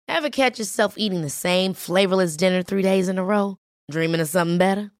Ever catch yourself eating the same flavorless dinner 3 days in a row? Dreaming of something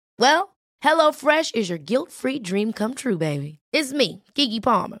better? Well, HelloFresh is your guilt-free dream come true, baby. It's me, Keke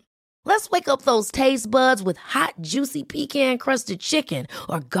Palmer. Let's wake up those taste buds with hot, juicy pecan-crusted chicken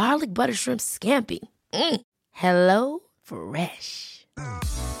or garlic butter shrimp scampi. Hello Fresh.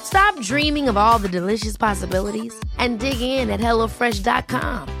 Stop dreaming of all the delicious possibilities and dig in at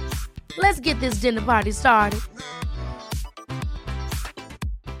HelloFresh.com. Let's get this dinner party started.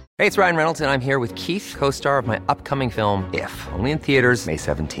 Hey, it's Ryan Reynolds, and I'm here with Keith, co-star of my upcoming film, If, only in theaters May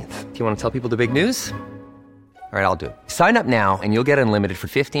 17th. Do you want to tell people the big news? All right, I'll do it. Sign up now and you'll get unlimited for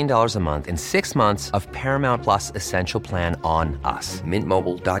 $15 a month and 6 months of Paramount Plus Essential Plan on us.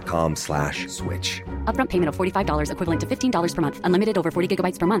 MintMobile.com/switch. Upfront payment of $45 equivalent to $15 per month. Unlimited over 40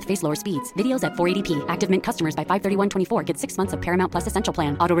 gigabytes per month. Face lower speeds. Videos at 480p. Active Mint customers by 531.24 get 6 months of Paramount Plus Essential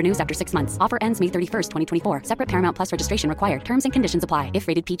Plan. Auto renews after 6 months. Offer ends May 31st, 2024. Separate Paramount Plus registration required. Terms and conditions apply if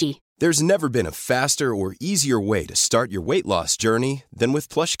rated PG. There's never been a faster or easier way to start your weight loss journey than with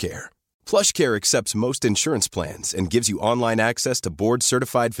PlushCare. PlushCare accepts most insurance plans and gives you online access to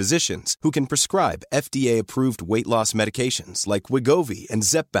board-certified physicians who can prescribe FDA-approved weight loss medications like Wegovy and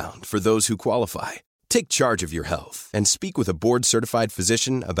Zepbound for those who qualify. Take charge of your health and speak with a board-certified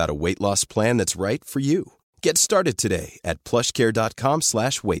physician about a weight loss plan that's right for you. Get started today at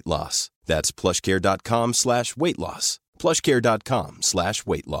plushcare.com/weight loss. That's plushcare.com/weight loss.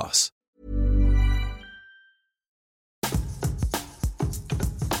 plushcare.com/weight loss.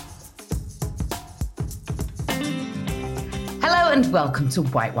 Hello and welcome to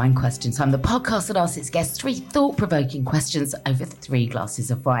White Wine Questions. I'm the podcast that asks its guests 3 thought-provoking questions over 3 glasses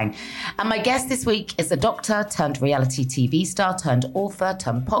of wine. And my guest this week is a doctor turned reality TV star, turned author,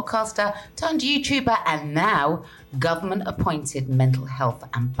 turned podcaster, turned YouTuber, and now government-appointed mental health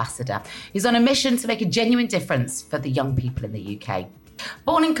ambassador. He's on a mission to make a genuine difference for the young people in the UK.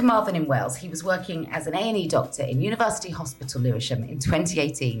 Born in Carmarthen in Wales, he was working as an A&E doctor in University Hospital Lewisham in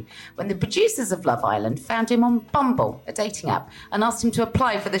 2018 when the producers of Love Island found him on Bumble, a dating app, and asked him to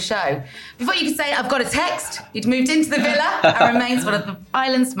apply for the show. Before you could say, I've got a text, he'd moved into the villa and remains one of the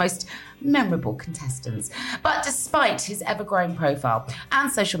island's most memorable contestants. But despite his ever-growing profile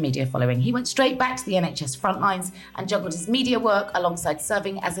and social media following, he went straight back to the NHS frontlines and juggled his media work alongside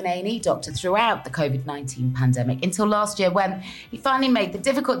serving as an A&E doctor throughout the COVID-19 pandemic until last year when he finally made the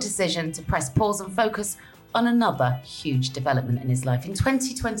difficult decision to press pause and focus on another huge development in his life. In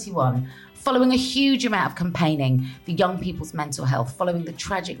 2021, following a huge amount of campaigning for young people's mental health following the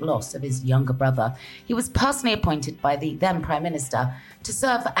tragic loss of his younger brother, he was personally appointed by the then Prime Minister to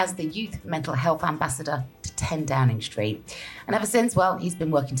serve as the Youth Mental Health Ambassador to 10 Downing Street. And ever since, well, he's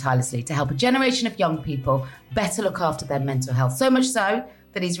been working tirelessly to help a generation of young people better look after their mental health. So much so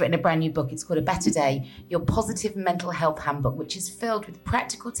that he's written a brand new book. It's called A Better Day, Your Positive Mental Health Handbook, which is filled with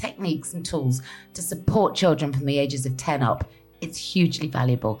practical techniques and tools to support children from the ages of 10 up. It's hugely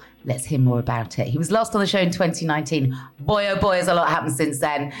valuable. Let's hear more about it. He was last on the show in 2019. Boy, oh boy, has a lot happened since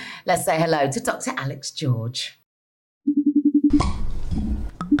then. Let's say hello to Dr. Alex George.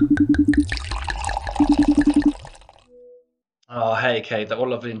 Oh, hey, Kate, what a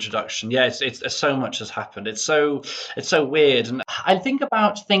lovely introduction. Yeah, it's so much has happened. It's so weird. And I think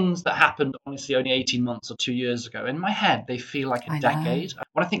about things that happened, honestly, only 18 months or 2 years ago. In my head, they feel like a decade.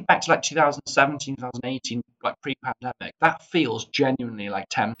 When I think back to like 2017, 2018, like pre-pandemic, that feels genuinely like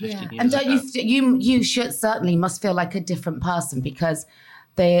 10, 15 years and don't ago. you should certainly must feel like a different person because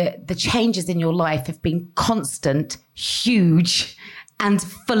the changes in your life have been constant, huge, and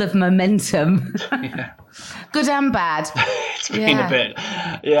full of momentum. Yeah. Good and bad. It's been a bit.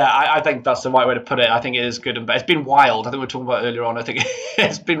 Yeah, I think that's the right way to put it. I think it is good and bad. It's been wild. I think we were talking about earlier on. I think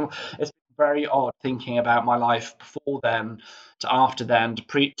it's been very odd thinking about my life before then to after then to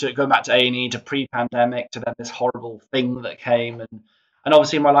going back to A&E to pre-pandemic to then this horrible thing that came and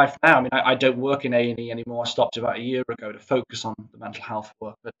obviously in my life now. I mean, I don't work in A&E anymore. I stopped about a year ago to focus on the mental health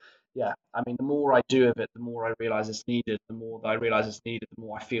work. But yeah, I mean, the more I do of it, the more I realise it's needed. The more that I realise it's needed, the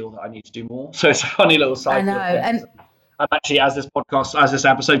more I feel that I need to do more. So it's a funny little cycle. I know. And actually, as this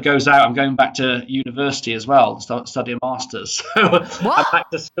episode goes out, I'm going back to university as well to study a master's. So what? I'm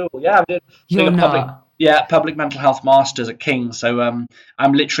back to school. Yeah, I'm doing public mental health master's at King's. So I'm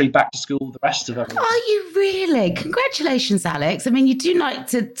literally back to school the rest of everyone. Are you really? Congratulations, Alex. I mean, you do like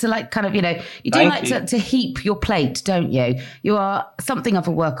to like kind of, you do like to heap your plate, don't you? You are something of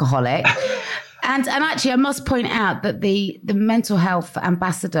a workaholic. And actually, I must point out that the mental health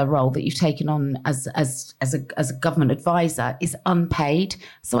ambassador role that you've taken on as a government advisor is unpaid.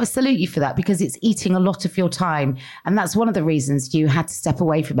 So I salute you for that because it's eating a lot of your time. And that's one of the reasons you had to step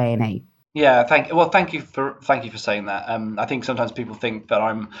away from A&E. Yeah, thank you for saying that. I think sometimes people think that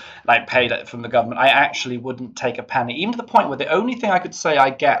I'm like paid from the government. I actually wouldn't take a penny, even to the point where the only thing I could say I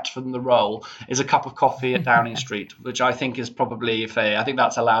get from the role is a cup of coffee at Downing Street, which I think is probably fair. I think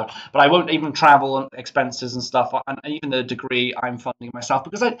that's allowed, but I won't even travel and expenses and stuff, and even the degree I'm funding myself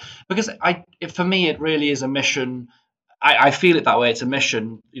for me it really is a mission. I feel it that way. It's a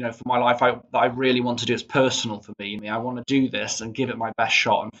mission, for my life. That I really want to do. It's personal for me. I want to do this and give it my best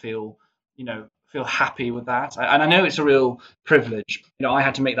shot and feel happy with that. And I know it's a real privilege. I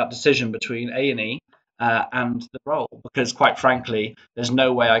had to make that decision between A&E and the role because, quite frankly, there's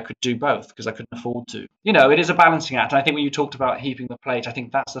no way I could do both because I couldn't afford to. It is a balancing act. And I think when you talked about heaping the plate, I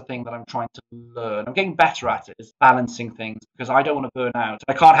think that's the thing that I'm trying to learn. I'm getting better at it, is balancing things because I don't want to burn out.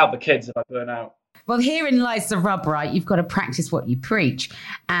 I can't help the kids if I burn out. Well, herein lies the rub, right? You've got to practice what you preach.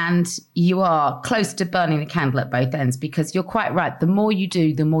 And you are close to burning the candle at both ends because you're quite right. The more you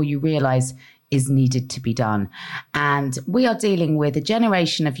do, the more you realise is needed to be done. And we are dealing with a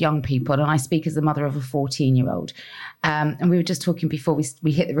generation of young people, and I speak as the mother of a 14-year-old. And we were just talking before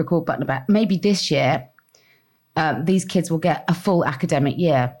we hit the record button about maybe this year, these kids will get a full academic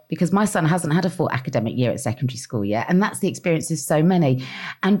year because my son hasn't had a full academic year at secondary school yet. And that's the experience of so many.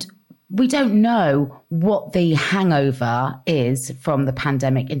 And we don't know what the hangover is from the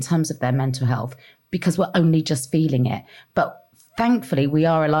pandemic in terms of their mental health because we're only just feeling it. But thankfully, we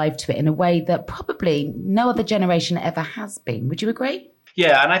are alive to it in a way that probably no other generation ever has been. Would you agree?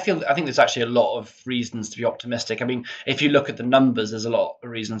 Yeah, and I think there's actually a lot of reasons to be optimistic. I mean, if you look at the numbers, there's a lot of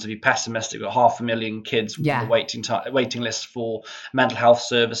reasons to be pessimistic. We've got 500,000 kids on the waiting list for mental health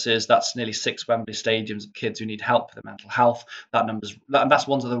services. That's nearly 6 Wembley stadiums of kids who need help with their mental health. That's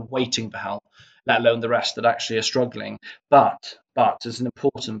ones that are waiting for help, let alone the rest that actually are struggling. But there's an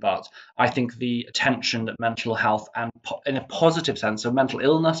important but. I think the attention that mental health and in a positive sense, so mental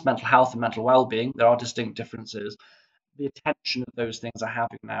illness, mental health, and mental well-being, there are distinct differences. The attention that those things are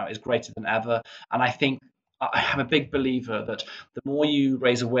having now is greater than ever. And I think I'm a big believer that the more you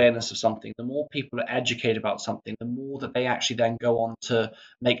raise awareness of something, the more people are educated about something, the more that they actually then go on to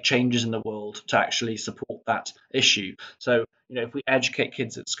make changes in the world to actually support that issue. So, if we educate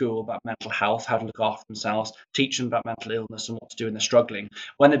kids at school about mental health, how to look after themselves, teach them about mental illness and what to do when they're struggling,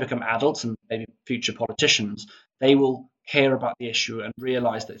 when they become adults and maybe future politicians, they will care about the issue and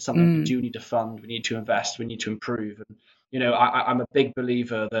realize that it's something we do need to fund, we need to invest, we need to improve. And I'm a big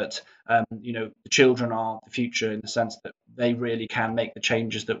believer that the children are the future in the sense that they really can make the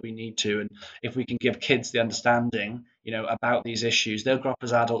changes that we need to. And if we can give kids the understanding about these issues, they'll grow up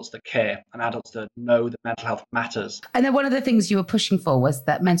as adults that care and adults that know that mental health matters. And then one of the things you were pushing for was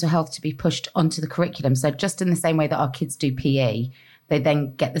that mental health to be pushed onto the curriculum. So just in the same way that our kids do PE, they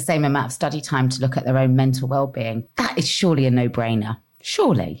then get the same amount of study time to look at their own mental well-being. That is surely a no-brainer.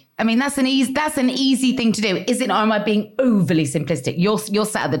 Surely. I mean, that's an easy thing to do. Is it, or am I being overly simplistic? You're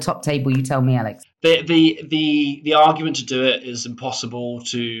sat at the top table, you tell me, Alex. The argument to do it is impossible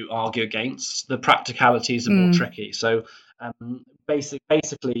to argue against. The practicalities are more tricky. So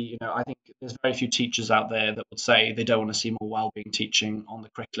basically, I think there's very few teachers out there that would say they don't want to see more wellbeing teaching on the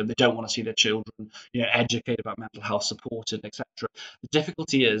curriculum. They don't want to see their children, educated about mental health, supported, etc. The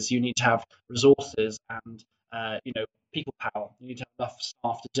difficulty is you need to have resources and people power. You need to have enough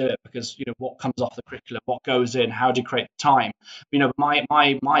staff to do it because what comes off the curriculum, what goes in, how do you create the time? My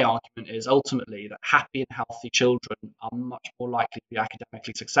argument is ultimately that happy and healthy children are much more likely to be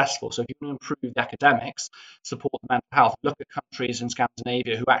academically successful. So if you want to improve the academics, support the mental health, look at countries in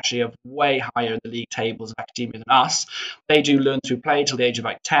Scandinavia who actually are way higher in the league tables of academia than us. They do learn through play till the age of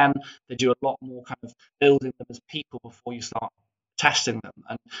like 10. They do a lot more kind of building them as people before you start testing them.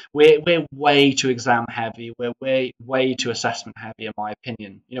 And we're way too exam heavy. We're way too assessment heavy, in my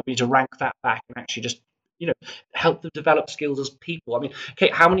opinion. We need to rank that back and actually just help them develop skills as people. I mean,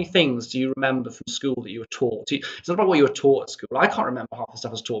 Kate, how many things do you remember from school that you were taught? It's not about what you were taught at school. I can't remember half the stuff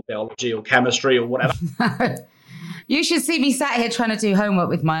I was taught, biology or chemistry or whatever. You should see me sat here trying to do homework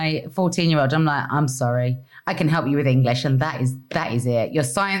with my 14-year-old. I'm like, I'm sorry. I can help you with English. And that is it. Your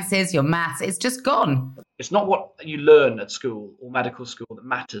sciences, your maths, it's just gone. It's not what you learn at school or medical school that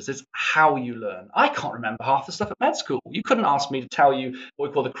matters. It's how you learn. I can't remember half the stuff at med school. You couldn't ask me to tell you what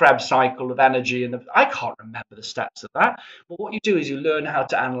we call the Krebs cycle of energy. I can't remember the steps of that. But what you do is you learn how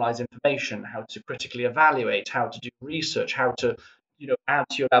to analyze information, how to critically evaluate, how to do research, how to add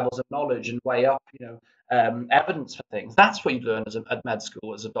to your levels of knowledge and weigh up, evidence for things. That's what you learn at med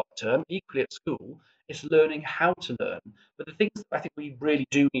school as a doctor. And equally at school, It's learning how to learn. But the things that I think we really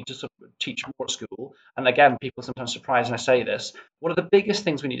do need to sort of teach more at school, and again, people are sometimes surprised when I say this, one of the biggest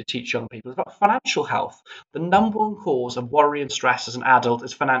things we need to teach young people is about financial health. The number one cause of worry and stress as an adult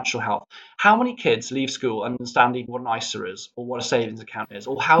is financial health. How many kids leave school and understand even what an ISA is, or what a savings account is,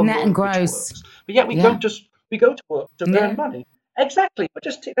 or how Net and mortgage gross. works? But yet we go to work to earn money. Exactly, but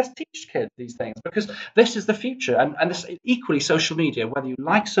let's teach kids these things, because this is the future, and this equally social media. Whether you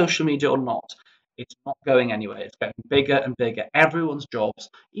like social media or not, it's not going anywhere. It's getting bigger and bigger. Everyone's jobs,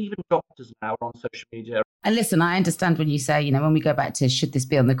 even doctors now, are on social media. And listen, I understand when you say, when we go back to should this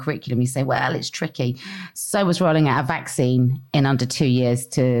be on the curriculum, you say, well, it's tricky. So was rolling out a vaccine in under 2 years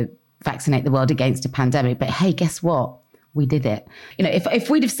to vaccinate the world against a pandemic. But hey, guess what? We did it. If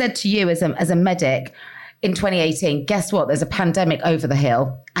we'd have said to you as a medic, in 2018, guess what? There's a pandemic over the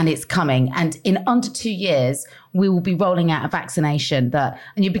hill and it's coming. And in under 2 years, we will be rolling out a vaccination and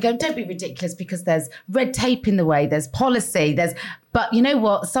you'd be going, don't be ridiculous, because there's red tape in the way, there's policy, but you know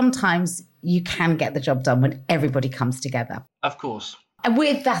what? Sometimes you can get the job done when everybody comes together. Of course. And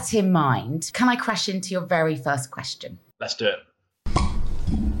with that in mind, can I crash into your very first question? Let's do it.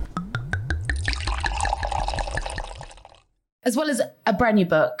 As well as a brand new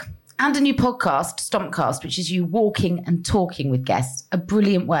book and a new podcast, Stompcast, which is you walking and talking with guests, a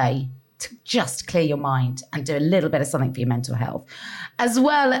brilliant way to just clear your mind and do a little bit of something for your mental health, as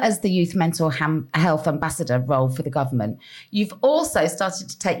well as the Youth Mental Health Ambassador role for the government. You've also started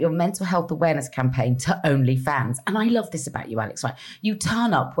to take your mental health awareness campaign to OnlyFans. And I love this about you, Alex, right? You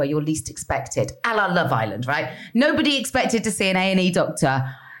turn up where you're least expected, a la Love Island, right? Nobody expected to see an A&E doctor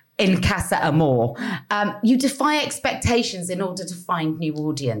in Casa Amor. You defy expectations in order to find new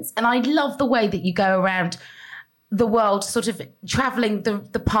audience. And I love the way that you go around the world sort of traveling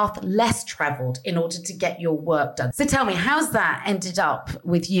the path less traveled in order to get your work done. So tell me, how's that ended up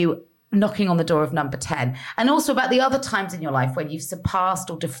with you knocking on the door of number 10? And also about the other times in your life when you've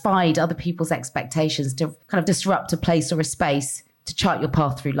surpassed or defied other people's expectations to kind of disrupt a place or a space to chart your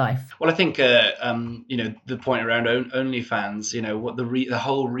path through life. Well, I think the point around OnlyFans, what the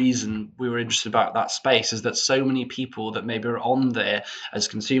whole reason we were interested about that space is that so many people that maybe are on there as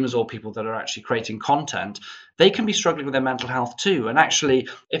consumers or people that are actually creating content, they can be struggling with their mental health too. And actually,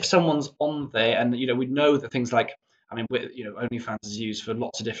 if someone's on there, and we know that things like, OnlyFans is used for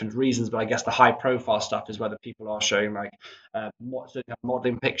lots of different reasons, but I guess the high profile stuff is where the people are showing like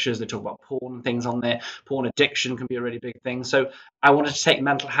modeling pictures. They talk about porn and things on there. Porn addiction can be a really big thing. So I wanted to take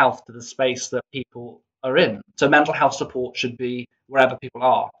mental health to the space that people are in. So mental health support should be wherever people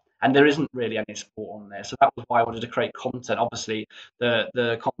are. And there isn't really any support on there. So that was why I wanted to create content. Obviously,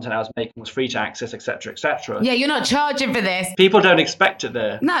 the content I was making was free to access, et cetera, et cetera. Yeah, you're not charging for this. People don't expect it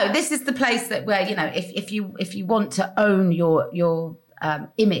there. No, this is the place that where, if you want to own your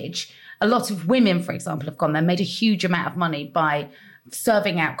image, a lot of women, for example, have gone there, made a huge amount of money by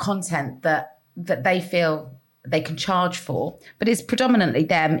serving out content that they feel they can charge for, but it's predominantly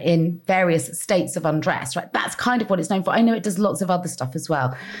them in various states of undress, right? That's kind of what it's known for. I know it does lots of other stuff as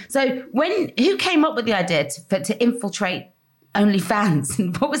well. So who came up with the idea to infiltrate OnlyFans,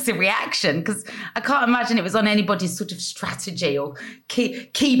 and what was the reaction? Because I can't imagine it was on anybody's sort of strategy or key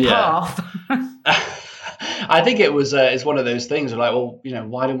path. I think it was it's one of those things like, well,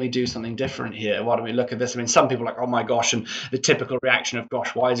 why don't we do something different here? Why don't we look at this? I mean, some people are like, oh my gosh, and the typical reaction of,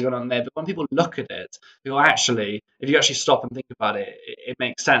 gosh, why is it going on there? But when people look at it, they go, actually, if you actually stop and think about it, it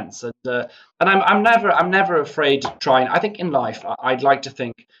makes sense. And I'm never afraid to try. And I think in life, I'd like to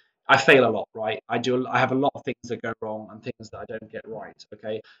think I fail a lot, right? I have a lot of things that go wrong and things that I don't get right,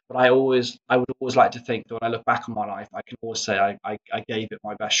 okay? But I would always like to think that when I look back on my life, I can always say I gave it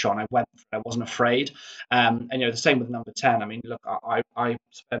my best shot. And I went for it. I wasn't afraid. And the same with number 10. I mean, look, I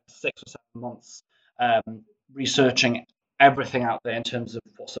spent 6 or 7 months researching everything out there in terms of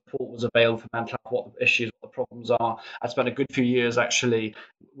what support was available for mental health, what the issues, what the problems are. I spent a good few years actually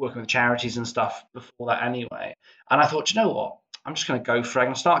working with charities and stuff before that anyway. And I thought, you know what? I'm just going to go for it. I'm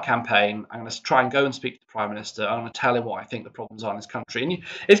going to start a campaign. I'm going to try and go and speak to the Prime Minister. I'm going to tell him what I think the problems are in this country. And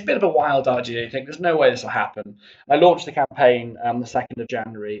it's a bit of a wild idea. You think there's no way this will happen. I launched the campaign the 2nd of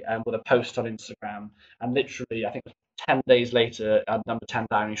January with a post on Instagram. And literally, I think 10 days later, I had number 10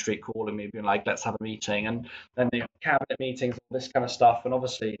 Downing Street calling me, being like, let's have a meeting. And then the cabinet meetings, all this kind of stuff. And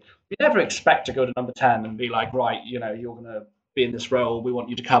obviously, you never expect to go to number 10 and be like, right, you're going to be in this role. We want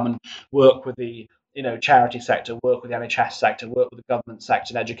you to come and work with the charity sector, work with the NHS sector, work with the government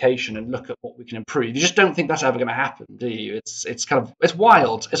sector and education, and look at what we can improve. You just don't think that's ever going to happen, do you? It's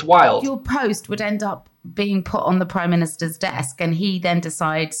wild. It's wild. Your post would end up being put on the Prime Minister's desk, and he then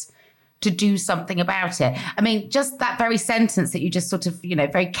decides to do something about it. I mean, just that very sentence that you just sort of,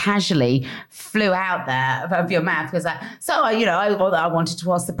 very casually flew out there of your mouth was like, so, I wanted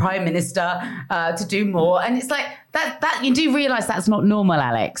to ask the Prime Minister to do more. And it's like that you do realise that's not normal,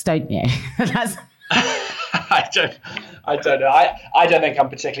 Alex, don't you? That's... I don't know. I don't think I'm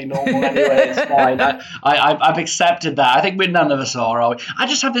particularly normal anyway. It's fine. I've accepted that. I think none of us are we? I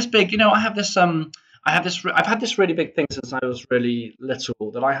just have this big, I've had this really big thing since I was really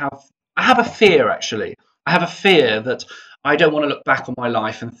little, that I have a fear, actually. I have a fear that I don't want to look back on my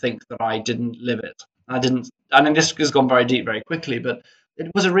life and think that I didn't live it. I mean, this has gone very deep very quickly, but it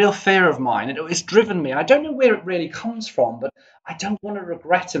was a real fear of mine. It's driven me. And I don't know where it really comes from, but I don't want to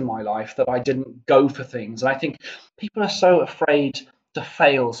regret in my life that I didn't go for things. And I think people are so afraid to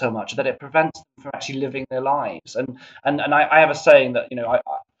fail so much that it prevents them from actually living their lives. And I have a saying that,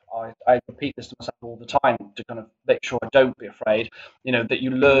 I repeat this to myself all the time to kind of make sure I don't be afraid, that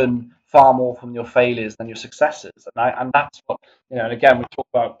you learn far more from your failures than your successes. And that's what, and again, we talk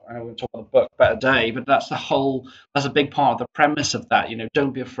about the book Better Day, but that's a big part of the premise of that.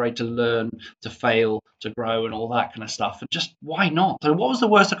 Don't be afraid to learn, to fail, to grow, and all that kind of stuff. And just, why not? So what was the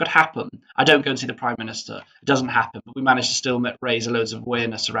worst that could happen? I don't go and see the Prime Minister. It doesn't happen, but we managed to still raise loads of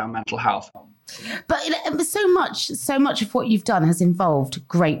awareness around mental health. But so much of what you've done has involved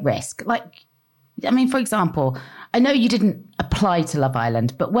great risk. For example, I know you didn't apply to Love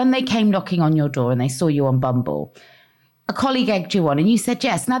Island, but when they came knocking on your door and they saw you on Bumble, a colleague egged you on and you said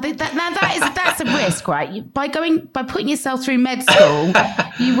yes. Now that's a risk, right? By putting yourself through med school,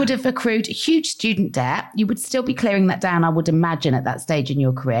 you would have accrued huge student debt. You would still be clearing that down, I would imagine, at that stage in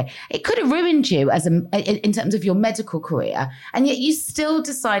your career. It could have ruined you in terms of your medical career, and yet you still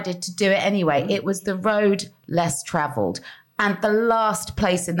decided to do it anyway. It was the road less travelled. And the last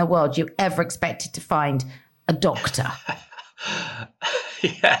place in the world you ever expected to find a doctor.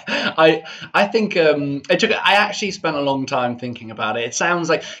 Yeah, I think I actually spent a long time thinking about it. It sounds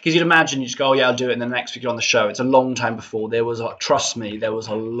like, because you'd imagine you just go, oh yeah, I'll do it, and the next week you're on the show. It's a long time before. Trust me, there was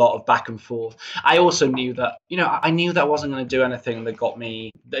a lot of back and forth. I also knew that, I knew that I wasn't going to do anything that got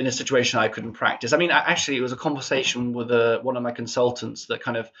me in a situation I couldn't practice. I mean, actually, it was a conversation with one of my consultants that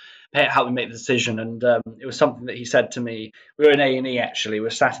kind of helped me make the decision, and it was something that he said to me. We were in A&E, actually. We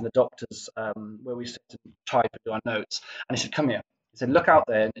were sat in the doctor's where we sit and type and do our notes, and he said, come here. He said, look out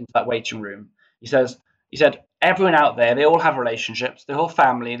there into that waiting room. He said, everyone out there, they all have relationships, they all have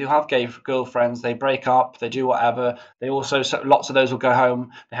family, they all have girlfriends, they break up, they do whatever. They also, lots of those will go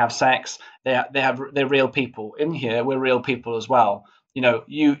home, they have sex, they're real people. In here, we're real people as well.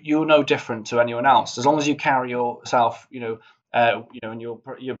 You're no different to anyone else. As long as you carry yourself, and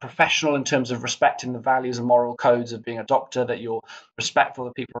you're professional in terms of respecting the values and moral codes of being a doctor, that you're respectful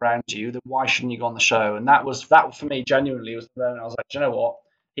of the people around you, then why shouldn't you go on the show? And that for me genuinely was then I was like, do you know what?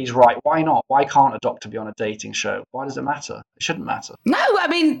 He's right. Why not? Why can't a doctor be on a dating show? Why does it matter? It shouldn't matter. No, I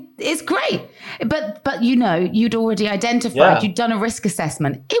mean, it's great. But you'd already identified, You'd done a risk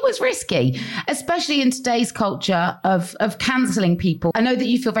assessment. It was risky, especially in today's culture of cancelling people. I know that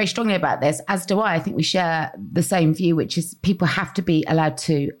you feel very strongly about this, as do I. I think we share the same view, which is people have to be allowed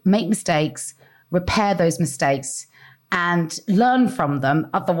to make mistakes, repair those mistakes, and learn from them.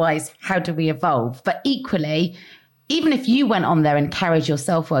 Otherwise, how do we evolve? But equally, even if you went on there and carried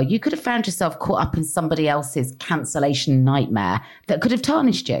yourself well, you could have found yourself caught up in somebody else's cancellation nightmare that could have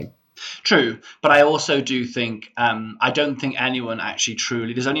tarnished you. True, but I also do think, I don't think anyone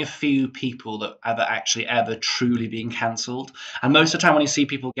actually there's only a few people that ever truly being cancelled. And most of the time when you see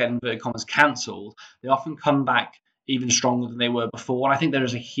people get inverted commas cancelled, they often come back even stronger than they were before. And I think there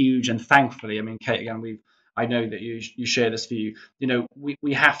is a huge, and thankfully, I mean, Kate, again, I know that you share this view.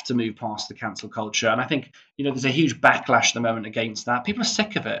 We have to move past the cancel culture, and I think there's a huge backlash at the moment against that. People are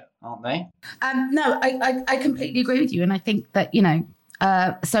sick of it, aren't they? No, I completely agree with you, and I think that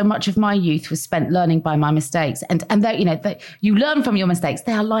so much of my youth was spent learning by my mistakes, and that you learn from your mistakes.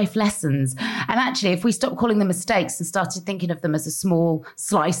 They are life lessons, and actually, if we stop calling them mistakes and started thinking of them as a small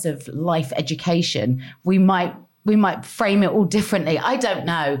slice of life education, we might frame it all differently. I don't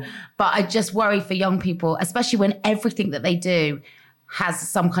know, but I just worry for young people, especially when everything that they do has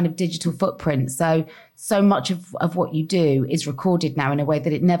some kind of digital footprint. So much of what you do is recorded now in a way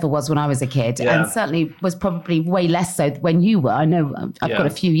that it never was when I was a kid, and certainly was probably way less so when you were. I know I've got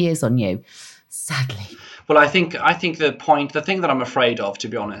a few years on you, sadly. Well, I think the thing that I'm afraid of, to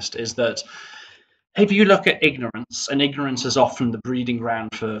be honest, is that if you look at ignorance, and ignorance is often the breeding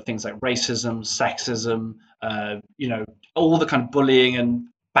ground for things like racism, sexism, all the kind of bullying and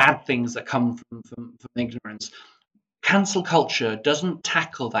bad things that come from ignorance. cancel culture doesn't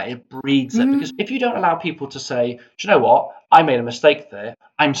tackle that, it breeds it. Because if you don't allow people to say, do you know what, I made a mistake there,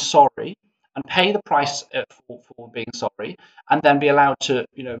 I'm sorry, and pay the price for being sorry, and then be allowed to,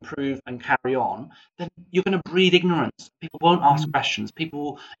 improve and carry on, then you're going to breed ignorance. People won't ask questions. It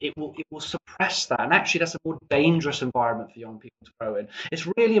will suppress that, and actually, that's a more dangerous environment for young people to grow in. It's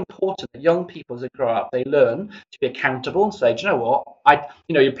really important that young people, as they grow up, they learn to be accountable and say, do you know what,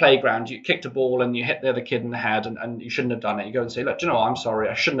 your playground, you kicked a ball and you hit the other kid in the head, and you shouldn't have done it. You go and say, look, do you know what, I'm sorry,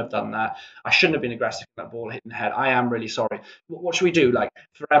 I shouldn't have done that. I shouldn't have been aggressive with that ball hitting the head. I am really sorry. What should we do? Like,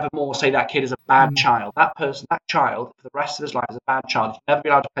 forevermore say that kid is a bad child. That child, for the rest of his life, is a bad child. He'll never be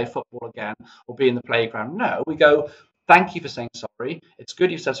allowed to play football again or be in the playground. No, we go, thank you for saying sorry. It's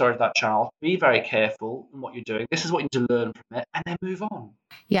good you said sorry to that child. Be very careful in what you're doing. This is what you need to learn from it, and then move on.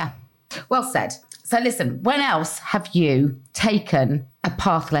 Yeah, well said. So listen, when else have you taken a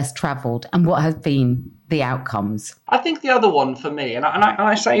path less travelled, and what have been the outcomes? I think the other one for me, and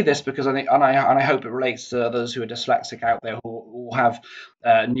I say this because I hope it relates to those who are dyslexic out there who have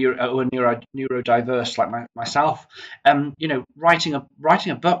neurodiverse like myself. Writing a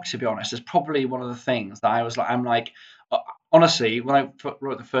book, to be honest, is probably one of the things that honestly, when I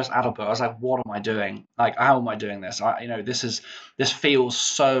wrote the first adult book, I was like, what am I doing? Like, how am I doing this? This feels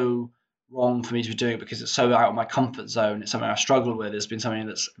so wrong for me to be doing it because it's so out of my comfort zone. It's something I struggle with. It's been something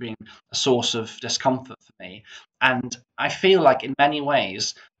that's been a source of discomfort for me. And I feel like in many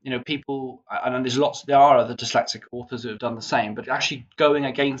ways, people, and there are other dyslexic authors who have done the same, but actually going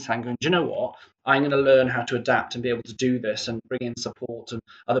against that and going, do you know what? I'm going to learn how to adapt and be able to do this and bring in support and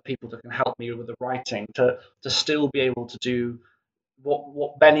other people that can help me with the writing to still be able to do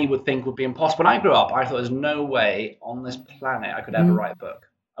what many would think would be impossible. When I grew up, I thought there's no way on this planet I could ever write a book.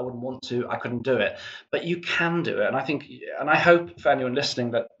 I wouldn't want to. I couldn't do it. But you can do it. And I think, and I hope for anyone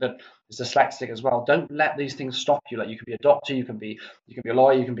listening that is dyslexic as well, don't let these things stop you. Like, you can be a doctor, you can be a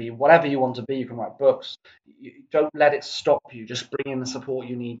lawyer, you can be whatever you want to be. You can write books. Don't let it stop you. Just bring in the support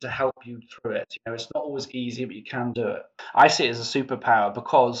you need to help you through it. It's not always easy, but you can do it. I see it as a superpower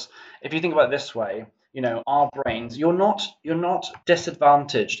because if you think about it this way, our brains, you're not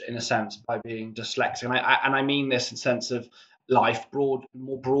disadvantaged in a sense by being dyslexic. And I mean this in the sense of life more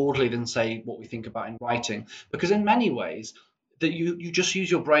broadly than say what we think about in writing, because in many ways that you just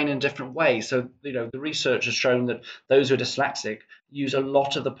use your brain in a different way. So the research has shown that those who are dyslexic use a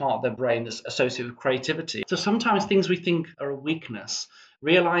lot of the part of their brain that's associated with creativity. So sometimes things we think are a weakness,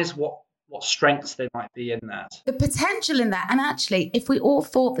 realize what strengths they might be in that. The potential in that, and actually if we all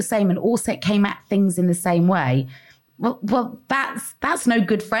thought the same and also came at things in the same way, Well, that's no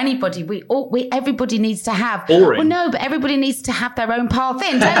good for anybody. Everybody needs to have boring. Well, no, but everybody needs to have their own path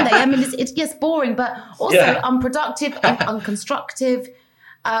in, don't they? I mean, it's yes, boring, but also unproductive and unconstructive.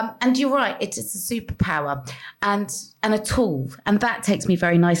 And you're right, it's a superpower and a tool, and that takes me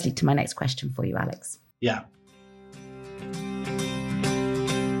very nicely to my next question for you, Alex. Yeah.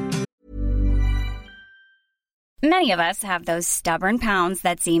 Many of us have those stubborn pounds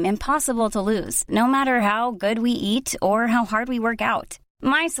that seem impossible to lose, no matter how good we eat or how hard we work out.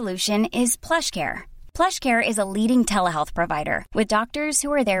 My solution is PlushCare. PlushCare is a leading telehealth provider with doctors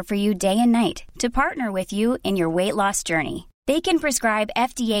who are there for you day and night to partner with you in your weight loss journey. They can prescribe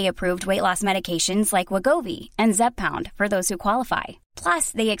FDA-approved weight loss medications like Wegovy and Zepbound for those who qualify. Plus,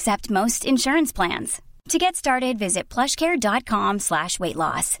 they accept most insurance plans. To get started, visit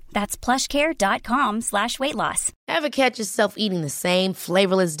plushcare.com/weightloss. That's plushcare.com/weightloss. Ever catch yourself eating the same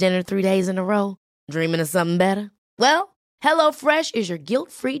flavorless dinner 3 days in a row? Dreaming of something better? Well, HelloFresh is your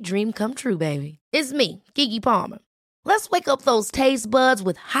guilt-free dream come true, baby. It's me, Keke Palmer. Let's wake up those taste buds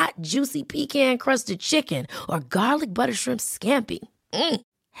with hot, juicy pecan-crusted chicken or garlic butter shrimp scampi.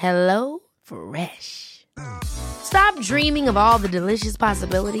 Hello Fresh. Stop dreaming of all the delicious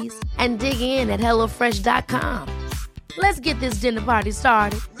possibilities and dig in at HelloFresh.com. Let's get this dinner party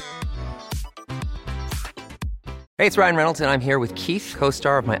started. Hey, it's Ryan Reynolds, and I'm here with Keith,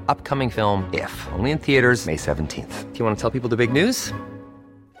 co-star of my upcoming film, If, only in theaters May 17th. Do you want to tell people the big news?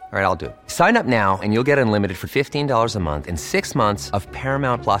 All right, I'll do it. Sign up now and you'll get unlimited for $15 a month and 6 months of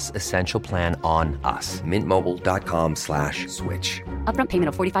Paramount Plus Essential Plan on us. MintMobile.com/switch. Upfront payment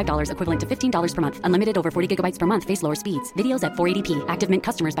of $45 equivalent to $15 per month. Unlimited over 40 gigabytes per month. Face lower speeds. Videos at 480p. Active Mint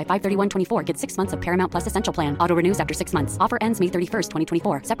customers by 531.24 get 6 months of Paramount Plus Essential Plan. Auto renews after 6 months. Offer ends May 31st,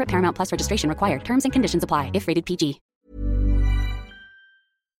 2024. Separate Paramount Plus registration required. Terms and conditions apply if rated PG.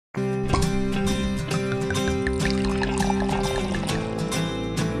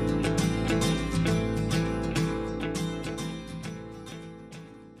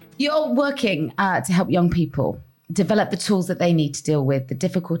 You're working to help young people develop the tools that they need to deal with the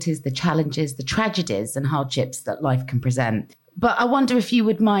difficulties, the challenges, the tragedies and hardships that life can present. But I wonder if you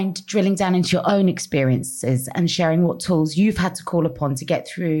would mind drilling down into your own experiences and sharing what tools you've had to call upon to get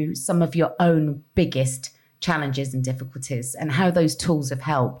through some of your own biggest challenges and difficulties and how those tools have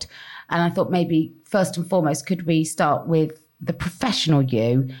helped. And I thought maybe first and foremost, could we start with the professional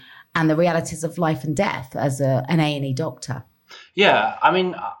you and the realities of life and death as an A&E doctor? Yeah, I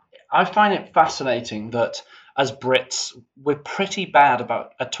mean, I find it fascinating that as Brits, we're pretty bad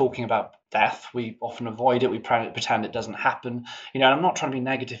at talking about death. We often avoid it. We pretend it doesn't happen. And I'm not trying to be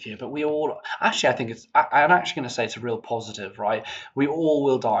negative here, but we all actually, I think I'm actually going to say it's a real positive, right? We all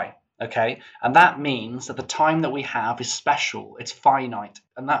will die. Okay. And that means that the time that we have is special. It's finite.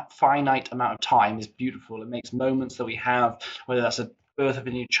 And that finite amount of time is beautiful. It makes moments that we have, whether that's a birth of a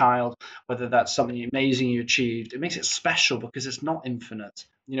new child, whether that's something amazing you achieved, it makes it special because it's not infinite.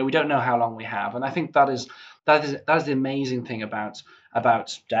 We don't know how long we have. And I think that is the amazing thing about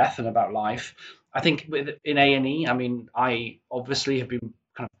death and about life. I think in A&E, I mean, I obviously have been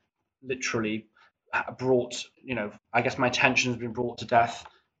kind of literally brought, I guess my attention has been brought to death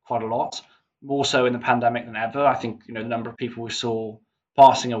quite a lot, more so in the pandemic than ever. I think, the number of people we saw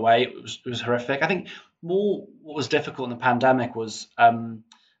passing away, it was horrific. I think more what was difficult in the pandemic was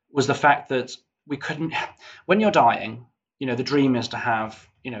the fact that we couldn't, when you're dying, the dream is to have,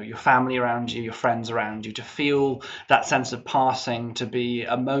 your family around you, your friends around you, to feel that sense of passing, to be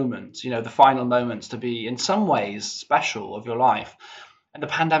a moment, the final moments, to be in some ways special of your life. And the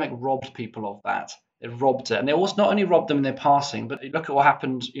pandemic robbed people of that. It robbed it. And it was not only robbed them in their passing, but look at what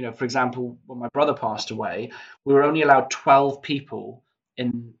happened, for example, when my brother passed away, we were only allowed 12 people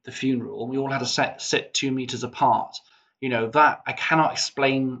in the funeral. We all had to sit 2 meters apart. That I cannot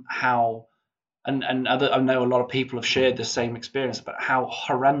explain how, I know a lot of people have shared the same experience, but how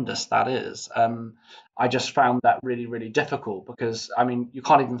horrendous that is. I just found that really, really difficult because, I mean, you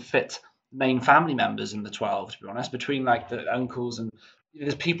can't even fit main family members in the 12, to be honest, between like the uncles and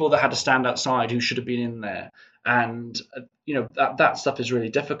there's people that had to stand outside who should have been in there. And, that stuff is really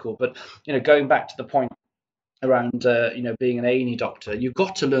difficult. But, going back to the point around being an A&E doctor, you've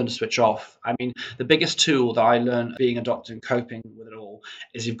got to learn to switch off. I mean, the biggest tool that I learned being a doctor and coping with it all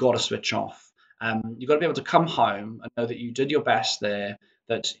is you've got to switch off. You've got to be able to come home and know that you did your best there,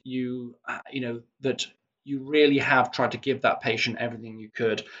 that that you really have tried to give that patient everything you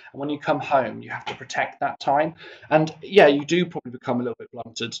could. And when you come home, you have to protect that time. And yeah, you do probably become a little bit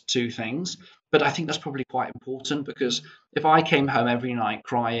blunted to things, but I think that's probably quite important because if I came home every night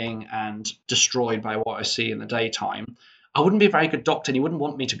crying and destroyed by what I see in the daytime, I wouldn't be a very good doctor, and you wouldn't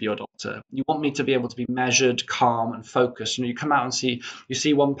want me to be your doctor. You want me to be able to be measured, calm, and focused. You come out and you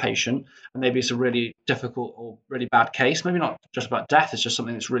see one patient, and maybe it's a really difficult or really bad case. Maybe not just about death; it's just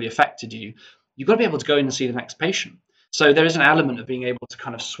something that's really affected you. You've got to be able to go in and see the next patient. So there is an element of being able to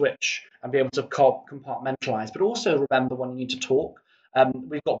kind of switch and be able to compartmentalize, but also remember when you need to talk.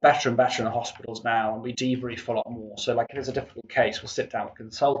 We've got better and better in the hospitals now, and we debrief a lot more. So, like, if it's a difficult case, we'll sit down with a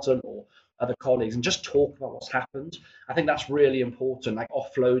consultant or other colleagues and just talk about what's happened. I think that's really important, like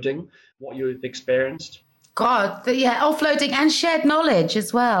offloading what you've experienced. God, offloading and shared knowledge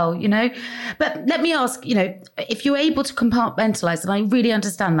as well, But let me ask, if you're able to compartmentalize, and I really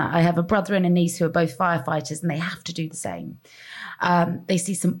understand that. I have a brother and a niece who are both firefighters and they have to do the same. They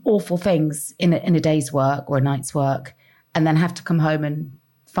see some awful things in a day's work or a night's work and then have to come home and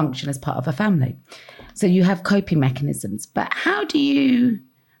function as part of a family. So you have coping mechanisms, but how do you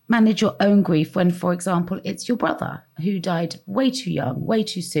manage your own grief when, for example, it's your brother who died way too young, way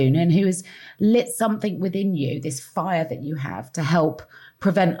too soon, and who has lit something within you, this fire that you have to help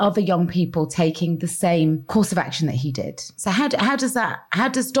prevent other young people taking the same course of action that he did? So how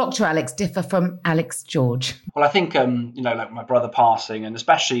does Dr. Alex differ from Alex George? Well, I think, like my brother passing, and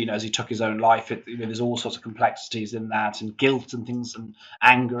especially, as he took his own life, there's all sorts of complexities in that, and guilt and things, and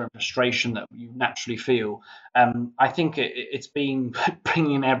anger and frustration that you naturally feel. I think it's been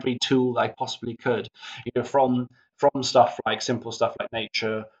bringing in every tool that I possibly could, from stuff like simple stuff like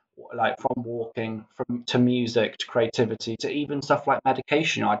nature, like from walking, to music, to creativity, to even stuff like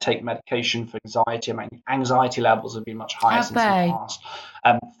medication. I take medication for anxiety. My anxiety levels have been much higher since the past.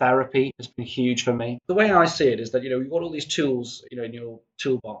 Therapy has been huge for me. The way I see it is that you've got all these tools, in your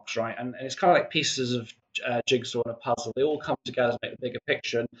toolbox, right? And it's kind of like pieces of jigsaw in a puzzle. They all come together to make a bigger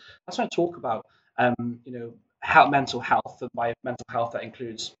picture. And that's what I talk about. mental health, and by mental health that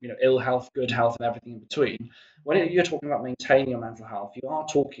includes ill health, good health, and everything in between. When you're talking about maintaining your mental health, you are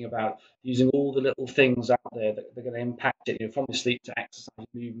talking about using all the little things out there that are going to impact it, from your sleep to exercise,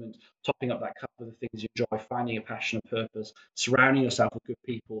 movement, topping up that cup with the things you enjoy, finding a passion and purpose, surrounding yourself with good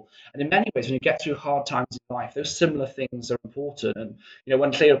people. And in many ways, when you get through hard times in life, those similar things are important. And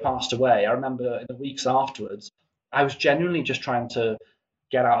when Cleo passed away, I remember in the weeks afterwards, I was genuinely just trying to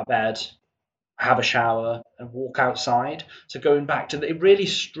get out of bed, have a shower, and walk outside. So going back to it really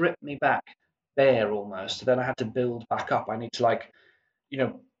stripped me back there almost. Then I had to build back up. I need to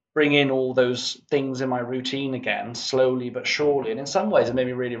bring in all those things in my routine again, slowly but surely. And in some ways, it made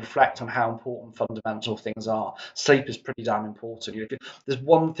me really reflect on how important fundamental things are. Sleep is pretty damn important. If there's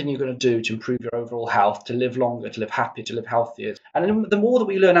one thing you're going to do to improve your overall health, to live longer, to live happier, to live healthier. And the more that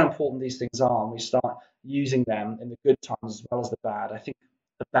we learn how important these things are, and we start using them in the good times as well as the bad, I think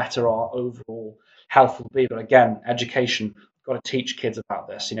the better our overall health will be. But again, education. Got to teach kids about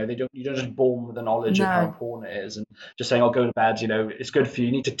this. You don't just born with the knowledge of how important it is, and just saying, "Oh, go to bed." It's good for you.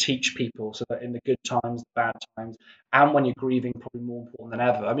 You need to teach people so that in the good times, the bad times, and when you're grieving, probably more important than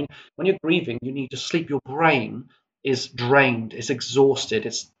ever. I mean, when you're grieving, you need to sleep. Your brain is drained. It's exhausted.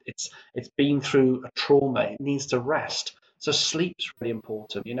 It's been through a trauma. It needs to rest. So sleep's really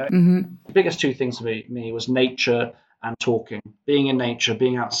important. The biggest two things for me was nature and talking. Being in nature,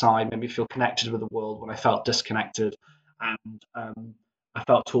 being outside, made me feel connected with the world when I felt disconnected. And I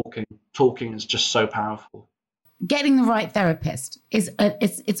felt talking is just so powerful. Getting the right therapist is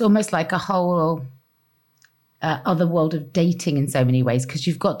it's almost like a whole other world of dating in so many ways, because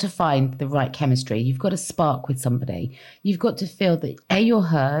you've got to find the right chemistry. You've got to spark with somebody. You've got to feel that A, you're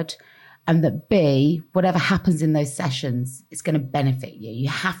heard, and that B, whatever happens in those sessions, it's going to benefit you. You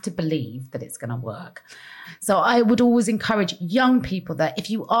have to believe that it's going to work. So I would always encourage young people that if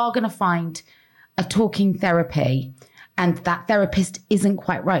you are going to find a talking therapy, and that therapist isn't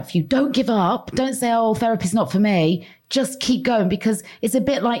quite right for you, don't give up. Don't say, "Oh, therapy's not for me." Just keep going, because it's a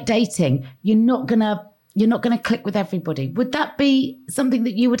bit like dating. You're not gonna click with everybody. Would that be something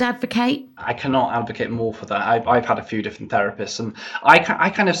that you would advocate? I cannot advocate more for that. I've had a few different therapists, and I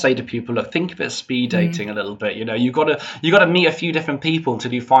kind of say to people, look, think of it as speed dating a little bit. You got to meet a few different people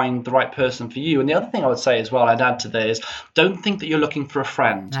until you find the right person for you. And the other thing I would say as well, I'd add to this, is don't think that you're looking for a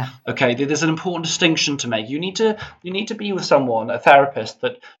friend. No. Okay, there's an important distinction to make. You need to be with someone, a therapist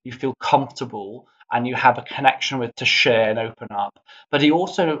that you feel comfortable and you have a connection with, to share and open up. But you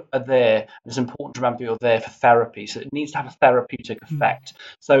also are there, it's important to remember you're there for therapy, so it needs to have a therapeutic effect.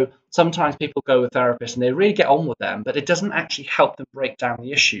 So sometimes people go with therapists and they really get on with them, but it doesn't actually help them break down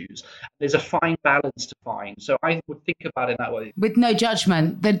the issues. There's a fine balance to find. So I would think about it that way. With no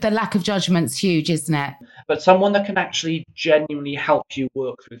judgment. The lack of judgment's huge, isn't it? But someone that can actually genuinely help you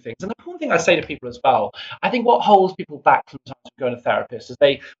work through things. And the important thing I say to people as well, I think what holds people back sometimes from going to therapists is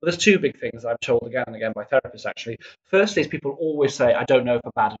there's two big things I'm told again and again by therapists actually. Firstly is people always say, "I don't know if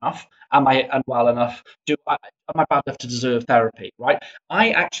I'm bad enough. Am I unwell enough? Am I bad enough to deserve therapy?" Right?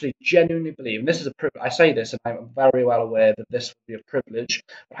 I actually genuinely believe, and this is a privilege, I say this and I'm very well aware that this would be a privilege,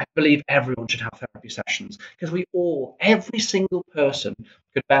 but I believe everyone should have therapy sessions, because every single person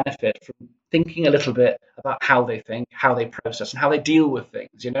could benefit from thinking a little bit about how they think, how they process, and how they deal with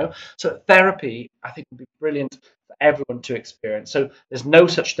things, So therapy, I think, would be brilliant for everyone to experience. So there's no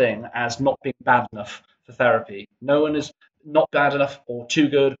such thing as not being bad enough for therapy. No one is not bad enough or too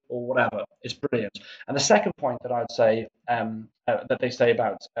good or whatever. It's brilliant. And the second point that I'd say that they say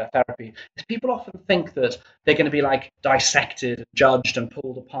about therapy is people often think that they're going to be like dissected, judged and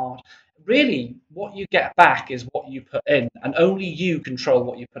pulled apart. Really, what you get back is what you put in, and only you control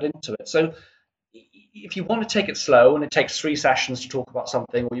what you put into it. So if you want to take it slow and it takes 3 sessions to talk about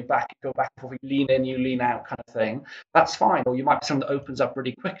something, or you go back and forth, you lean in, you lean out kind of thing, that's fine. Or you might be someone that opens up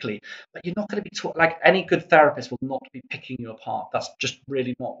really quickly, but you're not going to be like any good therapist will not be picking you apart. That's just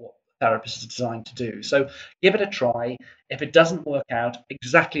really not what therapist is designed to do. So give it a try. If it doesn't work out,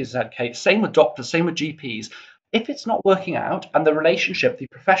 exactly as said Kate, same with doctors, same with GPs. If it's not working out and the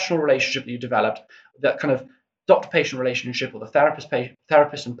professional relationship that you developed, that kind of doctor-patient relationship or the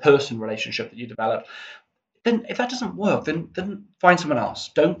therapist and person relationship that you develop, then if that doesn't work, then find someone else.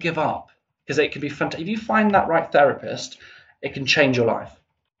 Don't give up, because it can be fun. If you find that right therapist, it can change your life.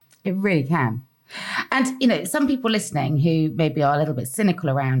 It really can. And, some people listening who maybe are a little bit cynical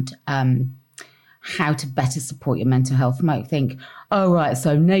around how to better support your mental health might think, oh, right,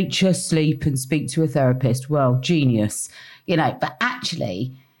 so nature, sleep and speak to a therapist. Well, genius, but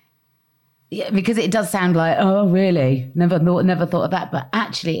actually Yeah, because it does sound like, oh, really? Never thought of that. But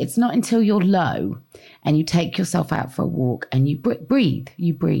actually, it's not until you're low and you take yourself out for a walk and you breathe,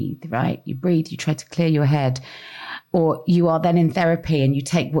 right? You breathe, you try to clear your head. Or you are then in therapy and you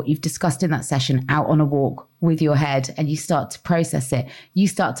take what you've discussed in that session out on a walk with your head and you start to process it. You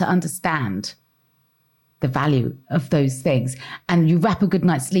start to understand the value of those things and you wrap a good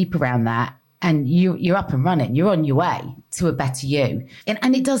night's sleep around that. And you're up and running. You're on your way to a better you.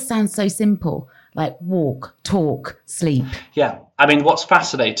 And it does sound so simple, like walk, talk, sleep. Yeah. I mean, what's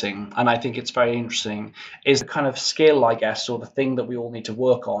fascinating, and I think it's very interesting, is the kind of skill, I guess, or the thing that we all need to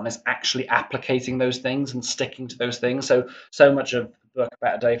work on is actually applicating those things and sticking to those things. So much of the book,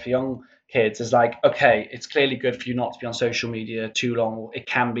 Better Day for Young Kids, is like, okay, it's clearly good for you not to be on social media too long, or it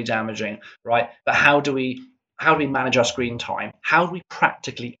can be damaging, right? But how do we manage our screen time? How do we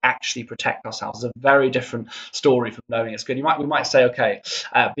practically actually protect ourselves? It's a very different story from knowing it's good. We might say, okay,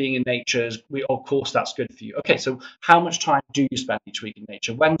 being in nature of course that's good for you. Okay, so how much time do you spend each week in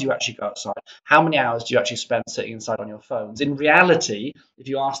nature? When do you actually go outside? How many hours do you actually spend sitting inside on your phones? In reality, if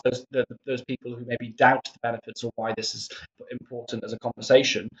you ask those people who maybe doubt the benefits or why this is important as a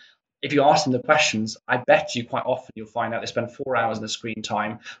conversation, if you ask them the questions, I bet you quite often you'll find out they spend 4 hours in the screen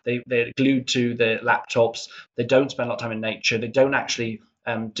time. They're glued to their laptops. They don't spend a lot of time in nature. They don't actually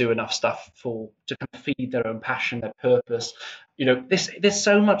do enough stuff to kind of feed their own passion, their purpose. You know, there's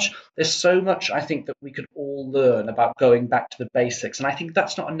so much I think that we could all learn about going back to the basics. And I think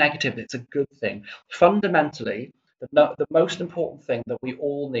that's not a negative. It's a good thing. Fundamentally, the most important thing that we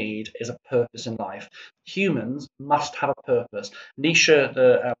all need is a purpose in life. Humans must have a purpose. Nietzsche,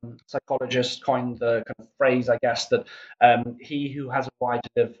 the psychologist, coined the kind of phrase, I guess, that he who has a why to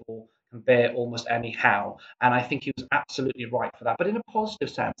live for can bear almost any how. And I think he was absolutely right for that. But in a positive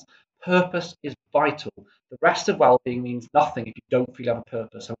sense, purpose is vital. The rest of well-being means nothing if you don't feel you have a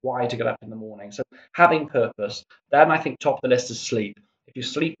purpose, a why to get up in the morning. So having purpose. Then I think top of the list is sleep. If you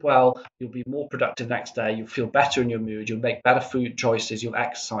sleep well, you'll be more productive next day. You'll feel better in your mood. You'll make better food choices. You'll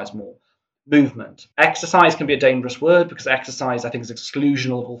exercise more. Movement. Exercise can be a dangerous word because exercise, I think, is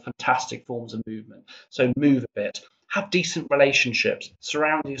exclusional of all fantastic forms of movement. So move a bit. Have decent relationships.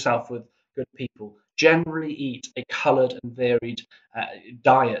 Surround yourself with good people. Generally eat a coloured and varied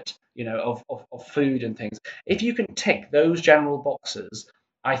diet, of food and things. If you can tick those general boxes,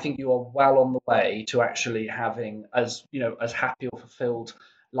 I think you are well on the way to actually having as happy or fulfilled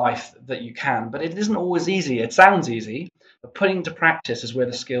life that you can. But it isn't always easy. It sounds easy, but putting into practice is where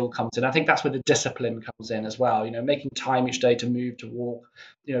the skill comes in. I think that's where the discipline comes in as well. Making time each day to move, to walk,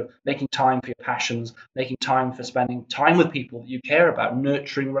 making time for your passions, making time for spending time with people that you care about,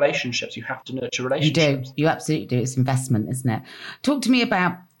 nurturing relationships. You have to nurture relationships. You do. You absolutely do. It's investment, isn't it? Talk to me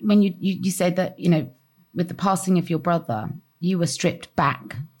about when you said that, with the passing of your brother, you were stripped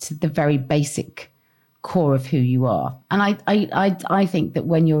back to the very basic core of who you are. And I think that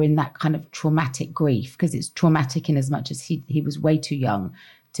when you're in that kind of traumatic grief, because it's traumatic in as much as he was way too young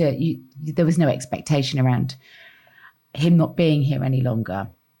there was no expectation around him not being here any longer.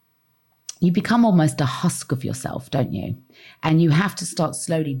 You become almost a husk of yourself, don't you? And you have to start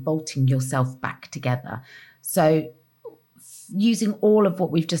slowly bolting yourself back together. So using all of what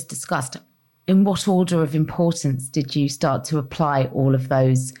we've just discussed, in what order of importance did you start to apply all of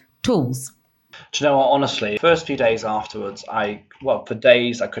those tools? Do you know what, honestly, first few days afterwards, for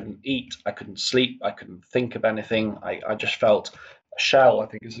days I couldn't eat, I couldn't sleep, I couldn't think of anything. I just felt a shell, I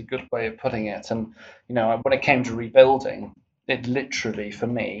think is a good way of putting it. And, when it came to rebuilding, it literally, for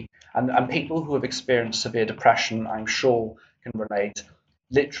me, and people who have experienced severe depression, I'm sure can relate,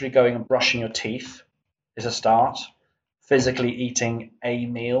 literally going and brushing your teeth is a start. Physically eating a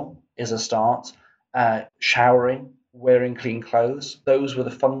meal is a start. Showering, wearing clean clothes, those were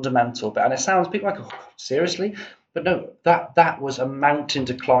the fundamental bit. And it sounds people like, oh, seriously? But no, that was a mountain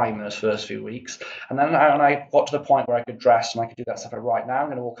to climb those first few weeks. And then I got to the point where I could dress and I could do that stuff. Right now, I'm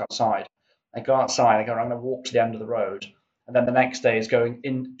going to walk outside. I go outside. I'm going to walk to the end of the road. And then the next day is going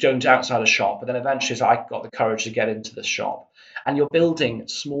to outside a shop. But then eventually I got the courage to get into the shop. And you're building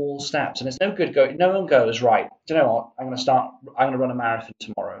small steps. And it's no good no one goes, right, do you know what? I'm going to run a marathon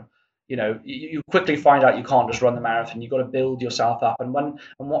tomorrow. You quickly find out you can't just run the marathon. You've got to build yourself up. And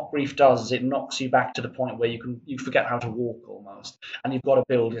what grief does is it knocks you back to the point where you forget how to walk almost. And you've got to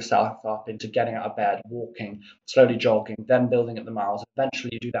build yourself up into getting out of bed, walking, slowly jogging, then building up the miles.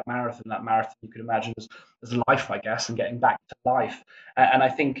 Eventually you do that marathon. That marathon you could imagine as life, I guess, and getting back to life. And I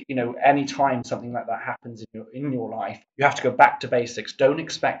think, any time something like that happens in your life, you have to go back to basics. Don't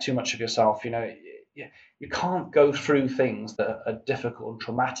expect too much of yourself. you can't go through things that are difficult and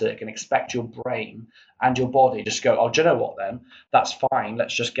traumatic and expect your brain and your body just go, oh, do you know what then? That's fine.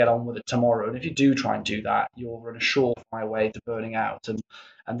 Let's just get on with it tomorrow. And if you do try and do that, you're in a surefire way to burning out. And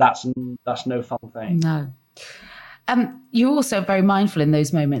that's no fun thing. No. You're also very mindful in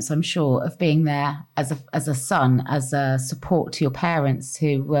those moments, I'm sure, of being there as a son, as a support to your parents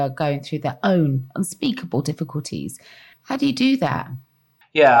who were going through their own unspeakable difficulties. How do you do that?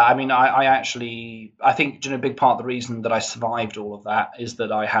 Yeah, I mean, I think, a big part of the reason that I survived all of that is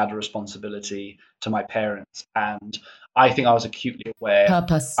that I had a responsibility to my parents, and I think I was acutely aware.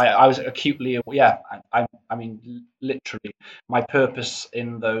 Purpose. I was acutely aware. Yeah, I mean, literally, my purpose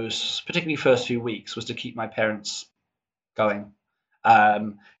in those, particularly first few weeks, was to keep my parents going.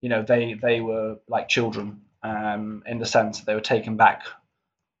 They were like children, in the sense that they were taken back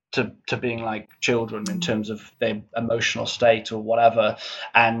to being like children in terms of their emotional state or whatever.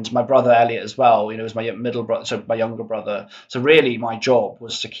 And my brother Elliot as well, was my middle brother, so my younger brother. So really my job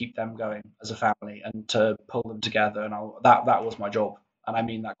was to keep them going as a family and to pull them together. And that was my job. And I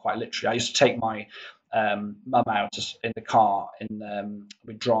mean that quite literally. I used to take my mum out in the car, and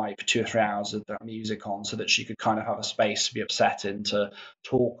we'd drive for 2 or 3 hours with that music on so that she could kind of have a space to be upset in, to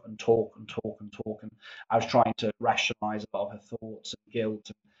talk and talk and talk and talk. And I was trying to rationalize a lot of her thoughts and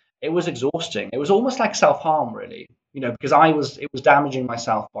guilt. It was exhausting. It was almost like self-harm, really, because it was damaging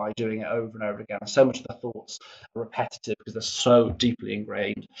myself by doing it over and over again. And so much of the thoughts are repetitive because they're so deeply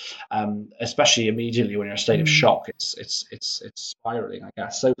ingrained, especially immediately when you're in a state of shock. It's spiraling, I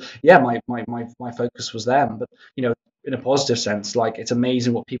guess. So yeah, my focus was them, but in a positive sense, like, it's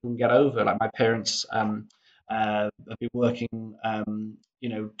amazing what people can get over. Like, my parents have been working,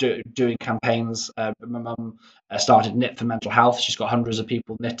 doing campaigns. My mum started Knit for Mental Health. She's got hundreds of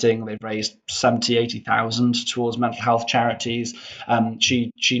people knitting. They've raised 80,000 towards mental health charities.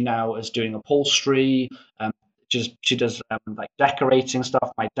 She now is doing upholstery. She does like decorating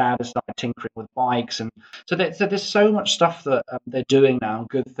stuff. My dad has started tinkering with bikes, and so there's so much stuff that they're doing now, and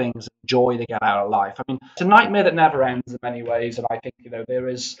good things, and joy they get out of life. I mean, it's a nightmare that never ends in many ways, and I think there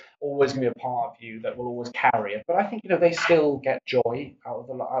is always going to be a part of you that will always carry it. But I think they still get joy out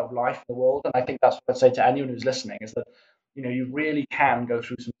of life in the world, and I think that's what I'd say to anyone who's listening, is that you really can go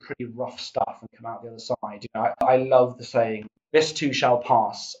through some pretty rough stuff and come out the other side. I love the saying, "This too shall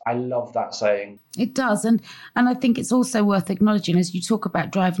pass." I love that saying. It does. And I think it's also worth acknowledging, as you talk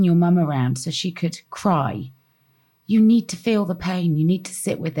about driving your mum around so she could cry, you need to feel the pain. You need to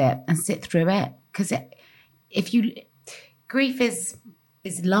sit with it and sit through it. Because grief is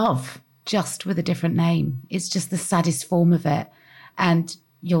love, just with a different name. It's just the saddest form of it. And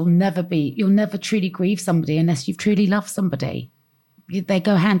you'll never truly grieve somebody unless you've truly loved somebody. They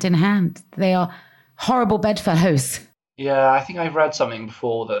go hand in hand. They are horrible bedfellows. Yeah, I think I've read something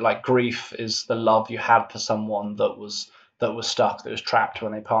before that, like, grief is the love you had for someone that was stuck, that was trapped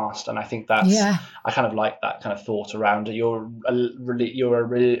when they passed. And I think I kind of like that kind of thought around it. You're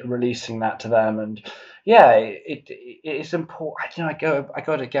releasing that to them, and yeah, it's important. I go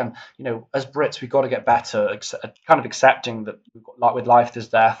it again. As Brits, we've got to get better, kind of accepting that we've got, like with life, there's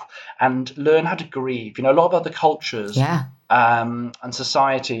death, and learn how to grieve. A lot of other cultures, and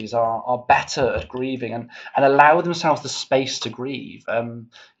societies are better at grieving and allow themselves the space to grieve. My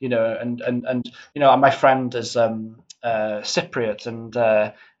friend is Cypriot, and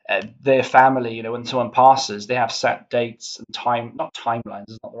their family, when someone passes, they have set dates and not timelines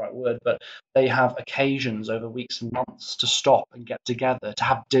is not the right word, but they have occasions over weeks and months to stop and get together, to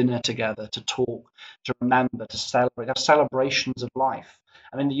have dinner together, to talk, to remember, to celebrate, have celebrations of life.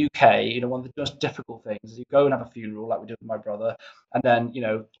 And in the UK, one of the most difficult things is you go and have a funeral, like we did with my brother, and then,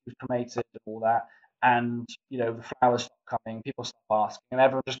 we've cremated and all that, and, the flowers stop coming, people stop asking, and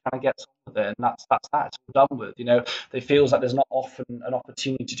everyone just kind of gets on with it, and that's that. It's all done with. It feels like there's not often an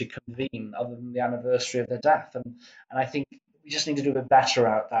opportunity to convene other than the anniversary of their death, and I think we just need to do a bit better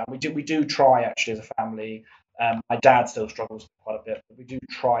at that. We do try, actually, as a family. My dad still struggles quite a bit, but we do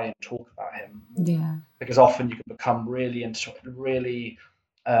try and talk about him. Yeah. Because often you can become really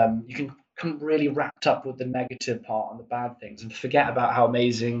really wrapped up with the negative part and the bad things, and forget about how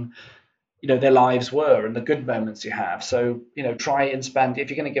amazing their lives were and the good moments you have. So try and spend,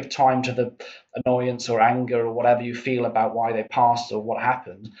 if you're going to give time to the annoyance or anger or whatever you feel about why they passed or what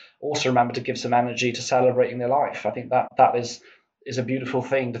happened, also remember to give some energy to celebrating their life. I think that is a beautiful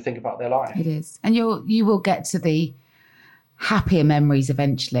thing to think about their life. It is. And you will get to the happier memories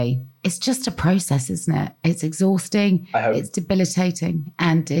eventually. It's just a process, isn't it? It's exhausting, I hope. It's debilitating,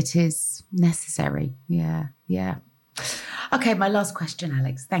 and it is necessary. Yeah. Okay, my last question,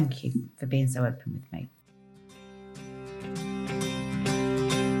 Alex. Thank you for being so open with me.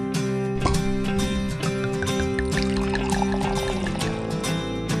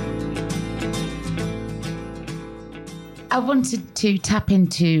 I wanted to tap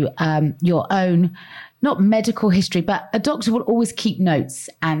into your own, not medical history, but a doctor will always keep notes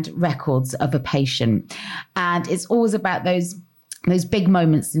and records of a patient. And it's always about those big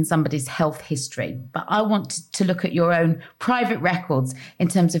moments in somebody's health history. But I want to look at your own private records in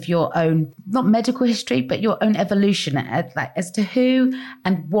terms of your own, not medical history, but your own evolution as to who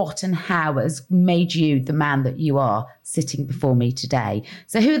and what and how has made you the man that you are sitting before me today.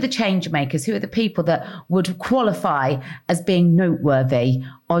 So who are the change makers? Who are the people that would qualify as being noteworthy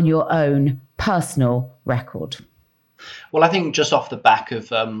on your own personal record? Well, I think just off the back of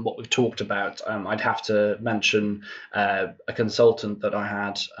what we've talked about, I'd have to mention a consultant that I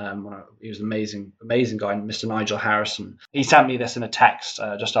had. He was an amazing guy, Mr. Nigel Harrison. He sent me this in a text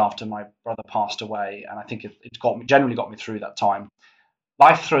just after my brother passed away, and I think it generally got me through that time.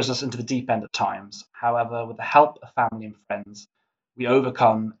 Life throws us into the deep end at times. However, with the help of family and friends, we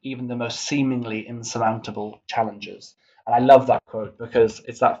overcome even the most seemingly insurmountable challenges. And I love that quote because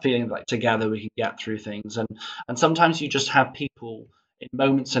it's that feeling that together we can get through things. And sometimes you just have people in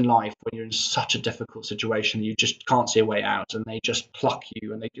moments in life when you're in such a difficult situation, you just can't see a way out, and they just pluck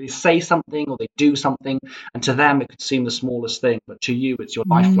you, and they say something or they do something, and to them it could seem the smallest thing, but to you it's your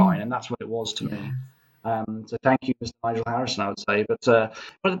lifeline, and that's what it was to me. So thank you, Mr. Nigel Harrison, I would say. But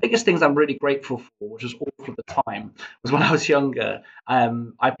one of the biggest things I'm really grateful for, which was awful at the time, was when I was younger, I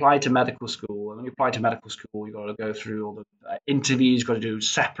applied to medical school. And when you apply to medical school, you've got to go through all the interviews, you've got to do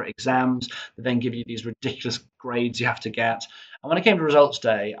separate exams, that then give you these ridiculous grades you have to get. And when it came to results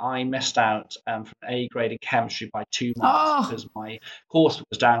day, I missed out from A grade in chemistry by 2 marks because my course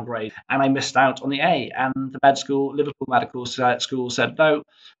was downgraded, and I missed out on the A. And the Liverpool Medical School said, no,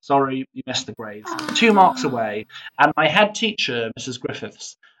 sorry, you missed the grades. 2 marks away. And my head teacher, Mrs.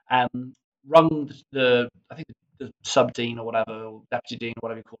 Griffiths, rung the sub-dean or whatever, or deputy dean or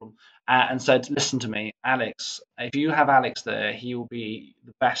whatever you call them, and said, listen to me, Alex, if you have Alex there, he will be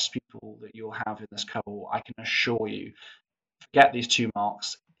the best pupil that you'll have in this cohort. I can assure you. Forget these 2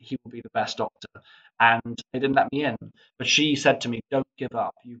 marks, he will be the best doctor. And they didn't let me in. But she said to me, don't give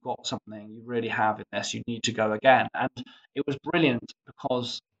up. You've got something. You really have in this. You need to go again. And it was brilliant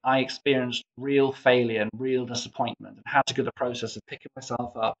because I experienced real failure and real disappointment and had to go through the process of picking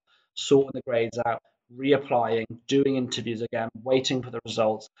myself up, sorting the grades out, reapplying, doing interviews again, waiting for the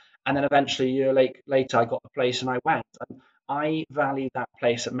results. And then eventually a year later, I got the place and I went. And I valued that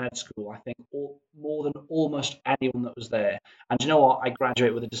place at med school, I think, more than almost anyone that was there. And you know what? I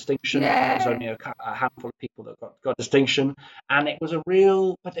graduated with a distinction. There was only a handful of people that got distinction. And it was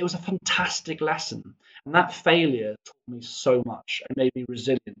it was a fantastic lesson. And that failure taught me so much. It made me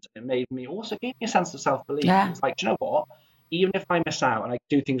resilient. It gave me a sense of self-belief. Yeah. It's like, do you know what? Even if I miss out and I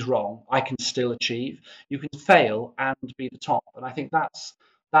do things wrong, I can still achieve. You can fail and be the top. And I think that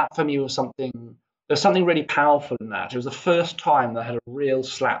for me was something. There's something really powerful in that. It was the first time that I had a real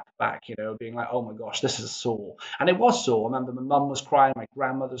slap back, being like, oh my gosh, this is sore. And it was sore. I remember my mum was crying, my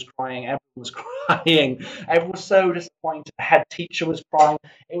grandmother was crying, everyone was crying. Everyone was so disappointed. The head teacher was crying.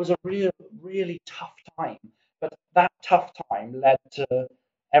 It was a really tough time. But that tough time led to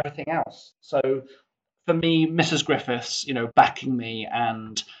everything else. So for me, Mrs. Griffiths, backing me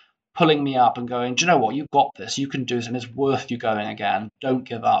and pulling me up and going, do you know what? You've got this. You can do this, and it's worth you going again. Don't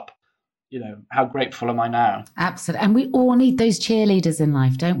give up. How grateful am I now? Absolutely. And we all need those cheerleaders in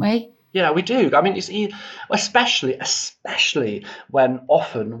life, don't we? Yeah, we do. I mean, it's especially when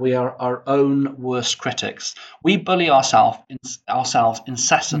often we are our own worst critics. We bully ourselves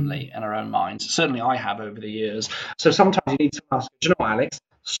incessantly in our own minds. Certainly I have over the years. So sometimes you need to ask, do you know, Alex,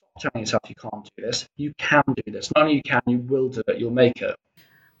 stop telling yourself you can't do this. You can do this. Not only you can, you will do it. You'll make it.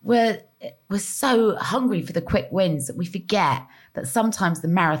 We're so hungry for the quick wins that we forget that sometimes the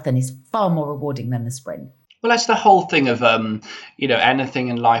marathon is far more rewarding than the sprint. Well, that's the whole thing of, anything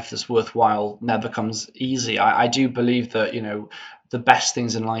in life that's worthwhile never comes easy. I do believe that, the best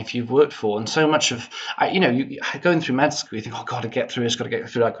things in life you've worked for. And so much of, going through med school, you think, oh, got to get through this, got to get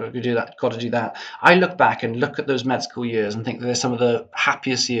through that, got to do that. I look back and look at those med school years and think that they're some of the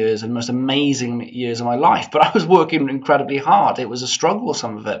happiest years and most amazing years of my life. But I was working incredibly hard. It was a struggle,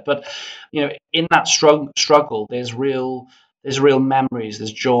 some of it. But, in that struggle, there's real memories,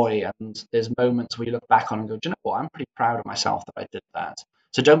 there's joy, and there's moments where you look back on and go, do you know what? I'm pretty proud of myself that I did that.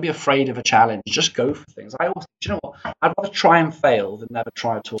 So don't be afraid of a challenge. Just go for things. I always, do you know what? I'd rather try and fail than never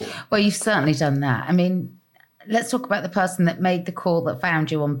try at all. Well, you've certainly done that. I mean, let's talk about the person that made the call, that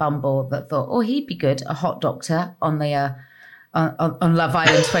found you on Bumble, that thought, oh, he'd be good, a hot doctor on the on Love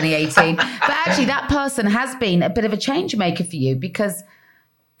Island 2018. But actually, that person has been a bit of a change maker for you, because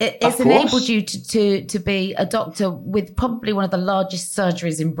It's enabled you to be a doctor with probably one of the largest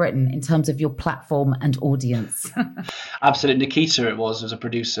surgeries in Britain in terms of your platform and audience. Absolutely. Nikita, it was a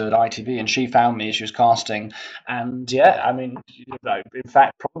producer at ITV, and she found me as she was casting. And yeah, I mean, in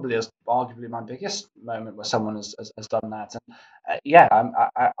fact, probably as arguably my biggest moment where someone has done that. And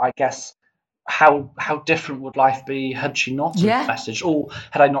I guess how different would life be had she not messaged, or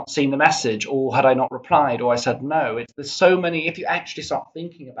had I not seen the message, or had I not replied, or I said no? There's so many. If you actually start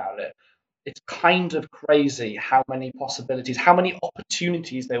thinking about it, it's kind of crazy how many possibilities, how many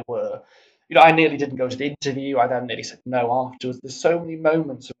opportunities there were. I nearly didn't go to the interview. I then nearly said no afterwards. There's so many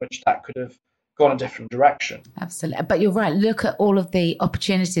moments in which that could have gone a different direction. Absolutely. But you're right. Look at all of the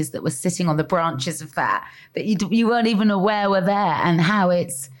opportunities that were sitting on the branches of that you weren't even aware were there, and how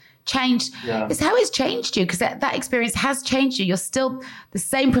it's changed. It's how it's changed you, because that experience has changed you. You're still the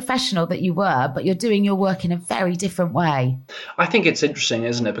same professional that you were, but you're doing your work in a very different way. I think it's interesting,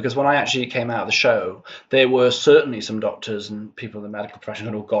 isn't it? Because when I actually came out of the show, there were certainly some doctors and people in the medical profession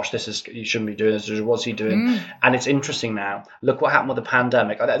who, oh gosh, you shouldn't be doing this. What's he doing? And it's interesting now. Look what happened with the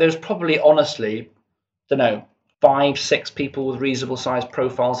pandemic. There's probably, honestly, 5-6 people with reasonable sized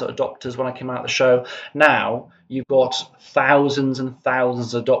profiles that are doctors when I came out of the show. Now you've got thousands and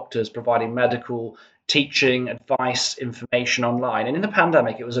thousands of doctors providing medical teaching, advice, information online. And in the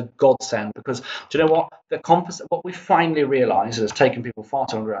pandemic, it was a godsend, because do you know what? What we finally realised, has taken people far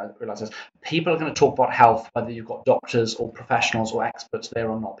too long to realise, is people are going to talk about health, whether you've got doctors or professionals or experts there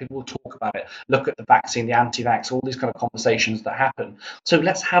or not. People will talk about it. Look at the vaccine, the anti-vax, all these kind of conversations that happen. So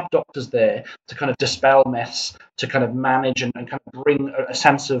let's have doctors there to kind of dispel myths, to kind of manage and kind of bring a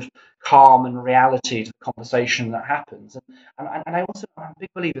sense of calm and reality to the conversation that happens. And I'm a big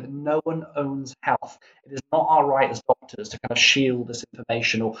believer that no one owns health. It is not our right as doctors to kind of shield this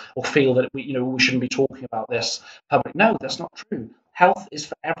information or feel that we shouldn't be talking about this public. No, that's not true. Health is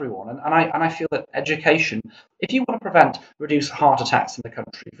for everyone, and I feel that education, if you want to reduce heart attacks in the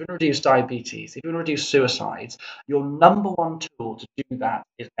country, if you want to reduce diabetes, if you want to reduce suicides, your number one tool to do that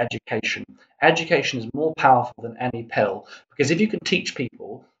is education. Education is more powerful than any pill, because if you can teach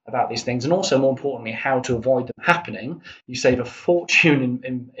people about these things, and also more importantly how to avoid them happening, you save a fortune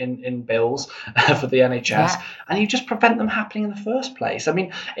in bills for the NHS, and you just prevent them happening in the first place. I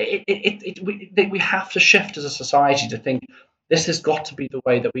mean, we have to shift as a society to think this has got to be the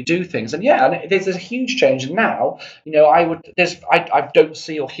way that we do things. And there's a huge change. And now, I don't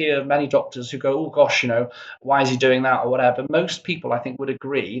see or hear many doctors who go, oh gosh, why is he doing that or whatever. Most people, I think, would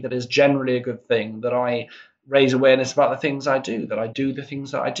agree that it's generally a good thing that I raise awareness about the things I do, that I do the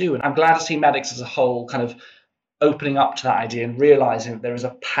things that I do. And I'm glad to see medics as a whole kind of opening up to that idea and realising that there is a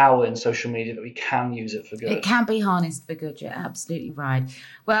power in social media, that we can use it for good. It can be harnessed for good, you're absolutely right.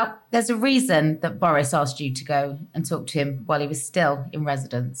 Well, there's a reason that Boris asked you to go and talk to him while he was still in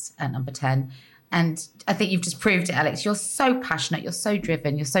residence at Number 10. And I think you've just proved it, Alex. You're so passionate, you're so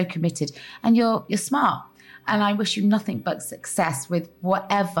driven, you're so committed, and you're smart. And I wish you nothing but success with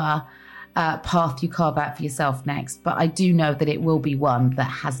whatever path you carve out for yourself next. But I do know that it will be one that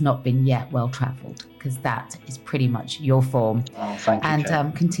has not been yet well travelled, because that is pretty much your form. Oh, thank you,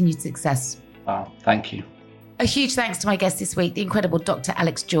 and continued success. Oh, thank you. A huge thanks to my guest this week, the incredible Dr.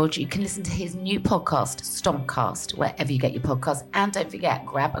 Alex George. You can listen to his new podcast, Stompcast, wherever you get your podcasts. And don't forget,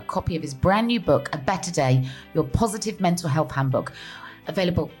 grab a copy of his brand new book, A Better Day, Your Positive Mental Health Handbook.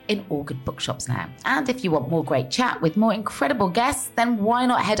 Available in all good bookshops now. And if you want more great chat with more incredible guests, then why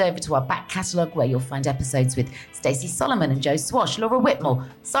not head over to our back catalogue, where you'll find episodes with Stacey Solomon and Joe Swash, Laura Whitmore,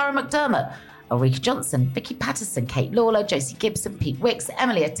 Sarah McDermott, Ulrika Johnson, Vicky Patterson, Kate Lawler, Josie Gibson, Pete Wicks,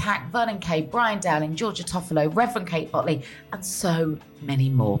 Emily Attack, Vernon Kay, Brian Dowling, Georgia Toffolo, Reverend Kate Botley, and so many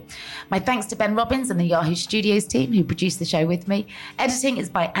more. My thanks to Ben Robbins and the Yahoo Studios team who produced the show with me. Editing is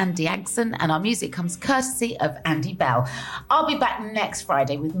by Andy Agson, and our music comes courtesy of Andy Bell. I'll be back next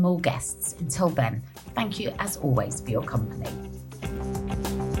Friday with more guests. Until then, thank you as always for your company.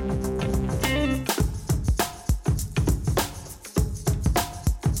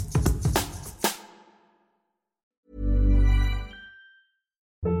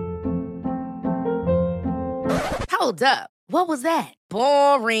 Hold up. What was that?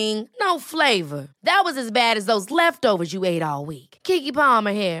 Boring. No flavor. That was as bad as those leftovers you ate all week. Keke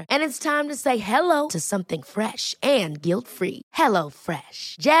Palmer here. And it's time to say hello to something fresh and guilt-free. Hello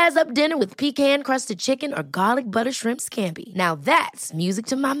Fresh. Jazz up dinner with pecan-crusted chicken or garlic butter shrimp scampi. Now that's music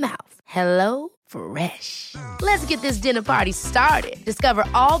to my mouth. Hello Fresh. Let's get this dinner party started. Discover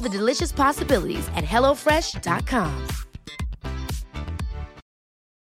all the delicious possibilities at HelloFresh.com.